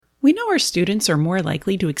We know our students are more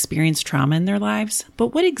likely to experience trauma in their lives,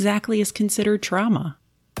 but what exactly is considered trauma?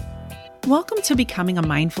 Welcome to Becoming a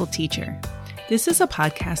Mindful Teacher. This is a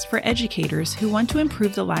podcast for educators who want to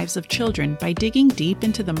improve the lives of children by digging deep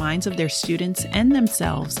into the minds of their students and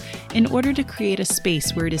themselves in order to create a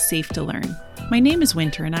space where it is safe to learn. My name is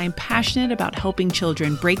Wynter, and I am passionate about helping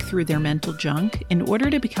children break through their mental junk in order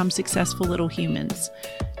to become successful little humans.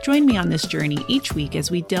 Join me on this journey each week as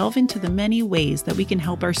we delve into the many ways that we can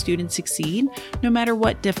help our students succeed, no matter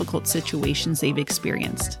what difficult situations they've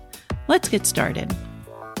experienced. Let's get started.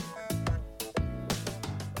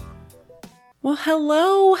 Well,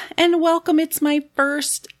 hello and welcome. It's my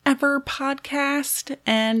first ever podcast,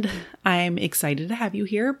 and I'm excited to have you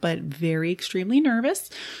here, but very extremely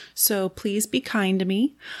nervous. So please be kind to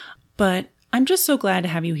me. But I'm just so glad to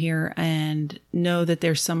have you here and know that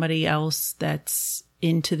there's somebody else that's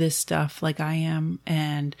into this stuff like I am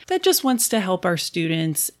and that just wants to help our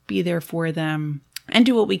students, be there for them, and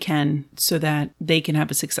do what we can so that they can have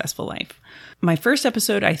a successful life. My first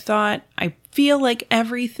episode, I feel like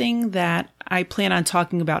everything that I plan on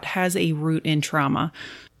talking about has a root in trauma.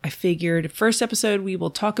 I figured first episode, we will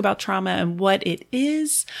talk about trauma and what it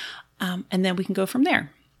is, and then we can go from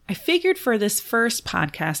there. I figured for this first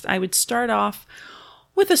podcast, I would start off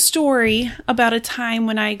with a story about a time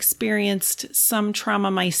when I experienced some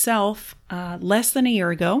trauma myself less than a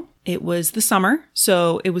year ago. It was the summer,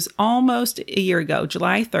 so it was almost a year ago,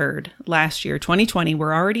 July 3rd, last year, 2020.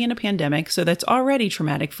 We're already in a pandemic, so that's already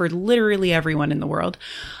traumatic for literally everyone in the world.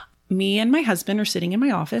 Me and my husband are sitting in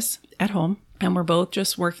my office at home, and we're both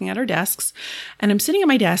just working at our desks. And I'm sitting at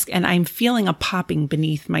my desk, and I'm feeling a popping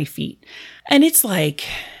beneath my feet. And it's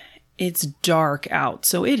dark out,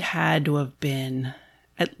 so it had to have been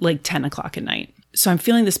at like 10 o'clock at night. So I'm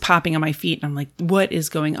feeling this popping on my feet, and I'm like, what is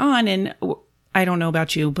going on? And I don't know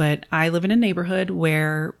about you, but I live in a neighborhood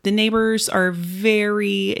where the neighbors are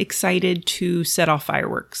very excited to set off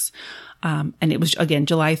fireworks. And it was, again,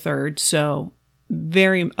 July 3rd. So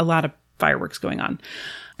a lot of fireworks going on.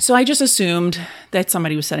 So I just assumed that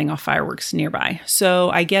somebody was setting off fireworks nearby. So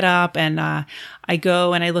I get up and I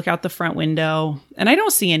go and I look out the front window and I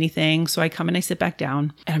don't see anything. So I come and I sit back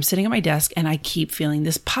down and I'm sitting at my desk and I keep feeling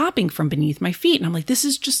this popping from beneath my feet. And I'm like, this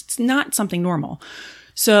is just not something normal.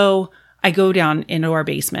 So I go down into our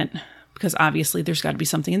basement because obviously there's got to be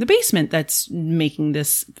something in the basement that's making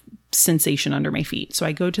this sensation under my feet. So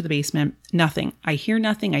I go to the basement, nothing. I hear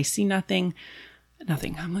nothing. I see nothing.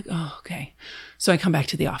 Nothing. I'm like, oh, okay. So I come back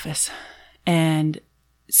to the office and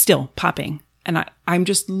still popping. And I'm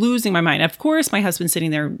just losing my mind. Of course, my husband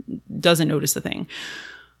sitting there doesn't notice the thing.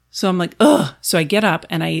 So I'm like, ugh. So I get up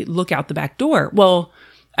and I look out the back door. Well,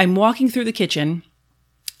 I'm walking through the kitchen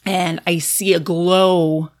and I see a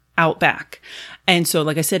glow out back. And so,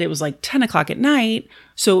 like I said, it was like 10 o'clock at night.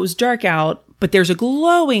 So it was dark out, but there's a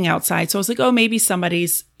glowing outside. So I was like, oh, maybe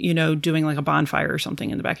somebody's, doing like a bonfire or something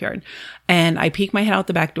in the backyard. And I peek my head out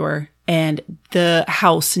the back door and the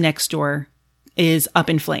house next door is up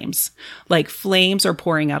in flames. Like flames are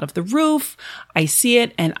pouring out of the roof. I see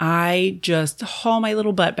it and I just haul my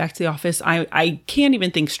little butt back to the office. I can't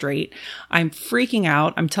even think straight. I'm freaking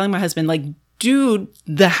out. I'm telling my husband, like, dude,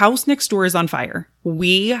 the house next door is on fire.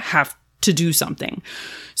 We have to do something.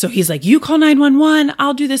 So he's like, you call 911.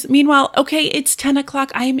 I'll do this. Meanwhile, okay, it's 10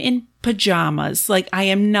 o'clock. I'm in pajamas. Like I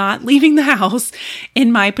am not leaving the house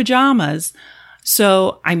in my pajamas.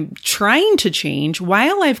 So I'm trying to change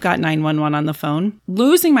while I've got 911 on the phone,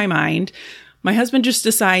 losing my mind. My husband just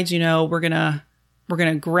decides, we're going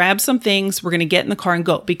to grab some things. We're going to get in the car and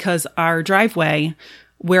go because our driveway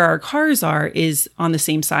where our cars are is on the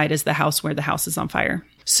same side as the house where the house is on fire.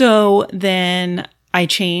 So then I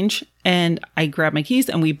change and I grab my keys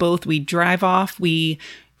and we drive off. We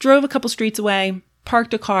drove a couple streets away,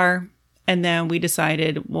 parked a car, and then we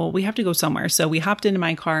decided, well, we have to go somewhere. So we hopped into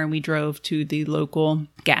my car and we drove to the local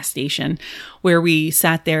gas station where we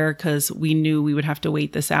sat there because we knew we would have to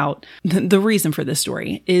wait this out. The reason for this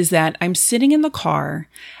story is that I'm sitting in the car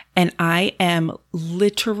and I am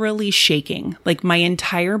literally shaking. Like my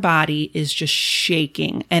entire body is just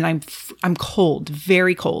shaking and I'm cold,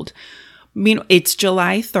 very cold. It's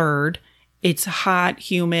July 3rd. It's hot,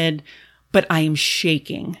 humid, but I am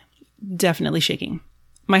shaking, definitely shaking.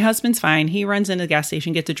 My husband's fine. He runs into the gas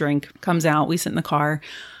station, gets a drink, comes out. We sit in the car.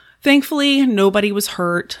 Thankfully, nobody was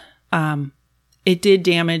hurt. It did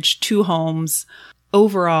damage 2 homes.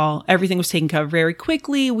 Overall, everything was taken care of very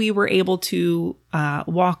quickly. We were able to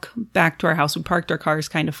walk back to our house. We parked our cars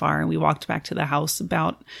kind of far and we walked back to the house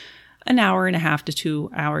about an hour and a half to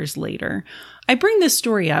 2 hours later. I bring this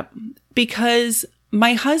story up because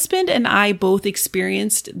my husband and I both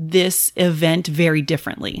experienced this event very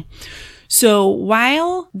differently. So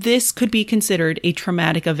while this could be considered a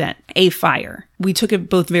traumatic event, a fire, we took it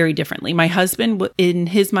both very differently. My husband, in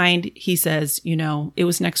his mind, he says, it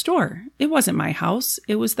was next door. It wasn't my house.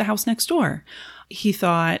 It was the house next door. He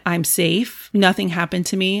thought, I'm safe. Nothing happened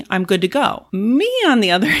to me. I'm good to go. Me, on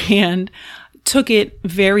the other hand, took it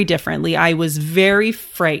very differently. I was very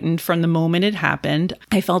frightened from the moment it happened.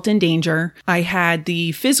 I felt in danger. I had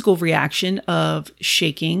the physical reaction of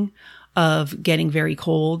shaking, of getting very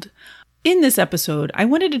cold. In this episode, I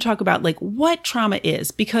wanted to talk about what trauma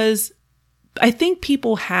is, because I think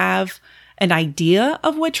people have an idea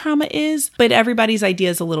of what trauma is, but everybody's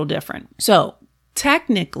idea is a little different. So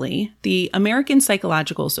technically, the American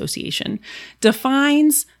Psychological Association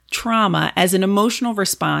defines trauma as an emotional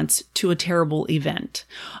response to a terrible event.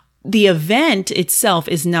 The event itself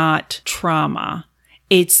is not trauma.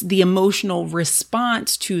 It's the emotional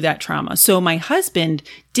response to that trauma. So my husband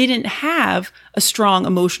didn't have a strong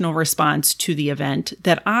emotional response to the event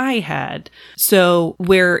that I had. So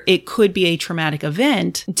where it could be a traumatic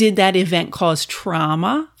event, did that event cause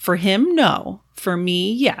trauma for him? No. For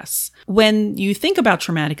me, yes. When you think about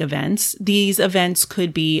traumatic events, these events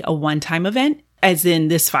could be a one-time event, as in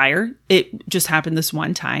this fire. It just happened this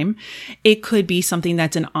one time. It could be something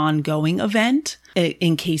that's an ongoing event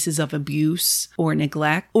in cases of abuse or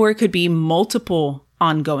neglect, or it could be multiple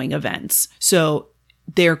ongoing events. So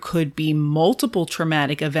there could be multiple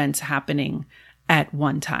traumatic events happening at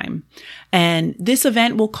one time. And this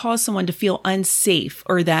event will cause someone to feel unsafe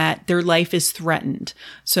or that their life is threatened.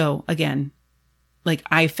 So again,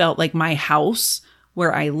 I felt like my house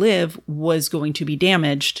where I live was going to be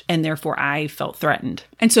damaged, and therefore I felt threatened.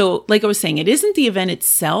 And so, like I was saying, it isn't the event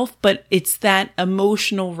itself, but it's that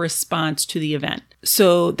emotional response to the event.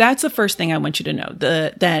 So that's the first thing I want you to know,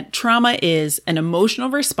 that trauma is an emotional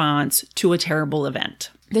response to a terrible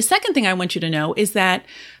event. The second thing I want you to know is that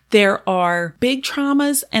there are big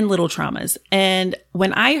traumas and little traumas. And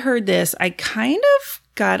when I heard this, I kind of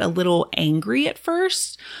got a little angry at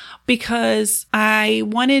first, because I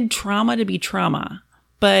wanted trauma to be trauma.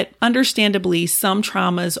 But understandably, some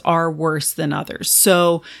traumas are worse than others.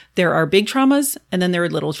 So there are big traumas and then there are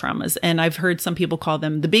little traumas. And I've heard some people call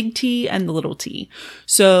them the big T and the little t.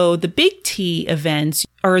 So the big T events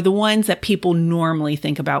are the ones that people normally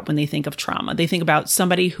think about when they think of trauma. They think about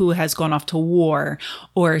somebody who has gone off to war,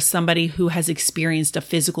 or somebody who has experienced a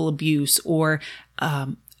physical abuse, or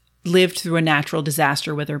lived through a natural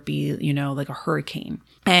disaster, whether it be, like a hurricane.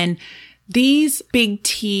 And these big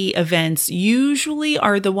T events usually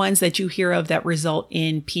are the ones that you hear of that result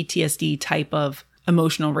in PTSD type of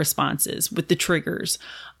emotional responses with the triggers.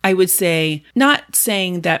 I would say, not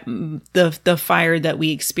saying that the fire that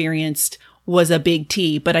we experienced was a big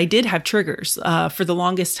T, but I did have triggers. For the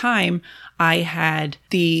longest time, I had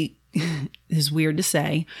this is weird to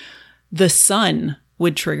say, the sun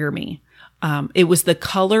would trigger me. It was the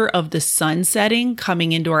color of the sun setting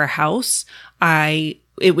coming into our house.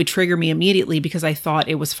 It would trigger me immediately because I thought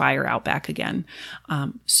it was fire out back again.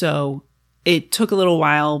 So it took a little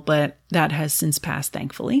while, but that has since passed,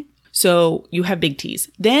 thankfully. So you have big T's.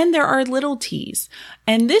 Then there are little T's.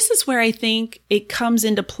 And this is where I think it comes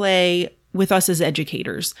into play with us as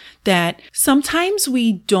educators, that sometimes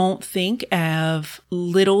we don't think of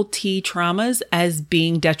little T traumas as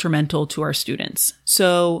being detrimental to our students.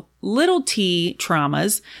 So little T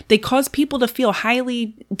traumas, they cause people to feel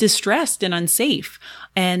highly distressed and unsafe.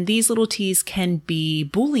 And these little T's can be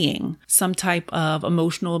bullying, some type of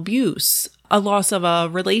emotional abuse, a loss of a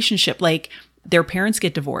relationship, like their parents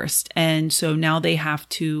get divorced. And so now they have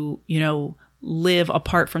to, live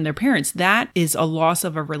apart from their parents. That is a loss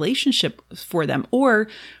of a relationship for them. Or,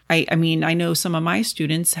 I know some of my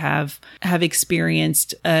students have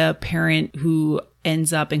experienced a parent who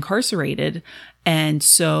ends up incarcerated. And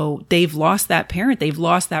so they've lost that parent, they've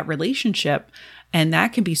lost that relationship. And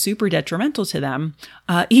that can be super detrimental to them.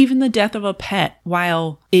 Even the death of a pet,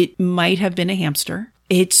 while it might have been a hamster,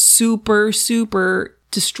 it's super, super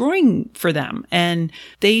destroying for them. And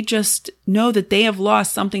they just know that they have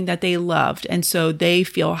lost something that they loved. And so they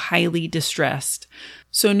feel highly distressed.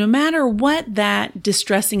 So no matter what that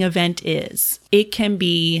distressing event is, it can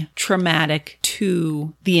be traumatic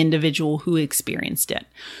to the individual who experienced it.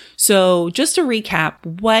 So just to recap,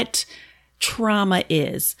 what trauma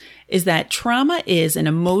is that trauma is an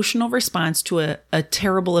emotional response to a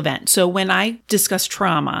terrible event. So when I discuss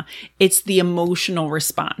trauma, it's the emotional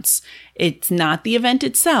response. It's not the event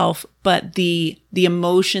itself, but the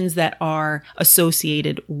emotions that are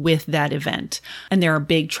associated with that event. And there are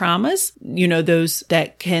big traumas, those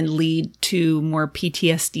that can lead to more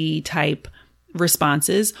PTSD type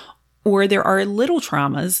responses, or there are little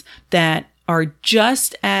traumas that are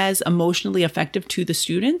just as emotionally effective to the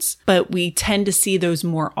students, but we tend to see those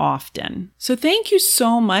more often. So thank you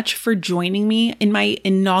so much for joining me in my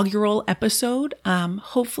inaugural episode.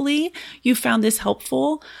 Hopefully you found this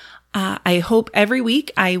helpful. I hope every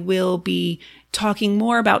week I will be talking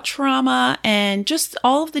more about trauma and just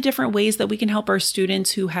all of the different ways that we can help our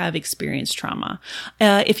students who have experienced trauma.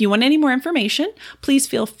 If you want any more information, please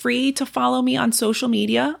feel free to follow me on social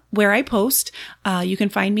media where I post. You can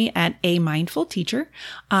find me at A Mindful Teacher,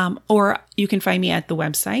 or you can find me at the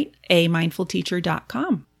website,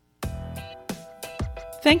 amindfulteacher.com.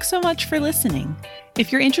 Thanks so much for listening.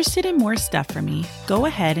 If you're interested in more stuff from me, go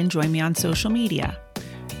ahead and join me on social media.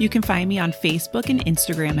 You can find me on Facebook and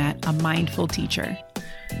Instagram at A Mindful Teacher.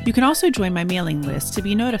 You can also join my mailing list to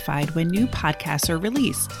be notified when new podcasts are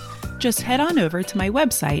released. Just head on over to my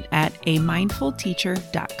website at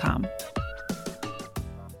amindfulteacher.com.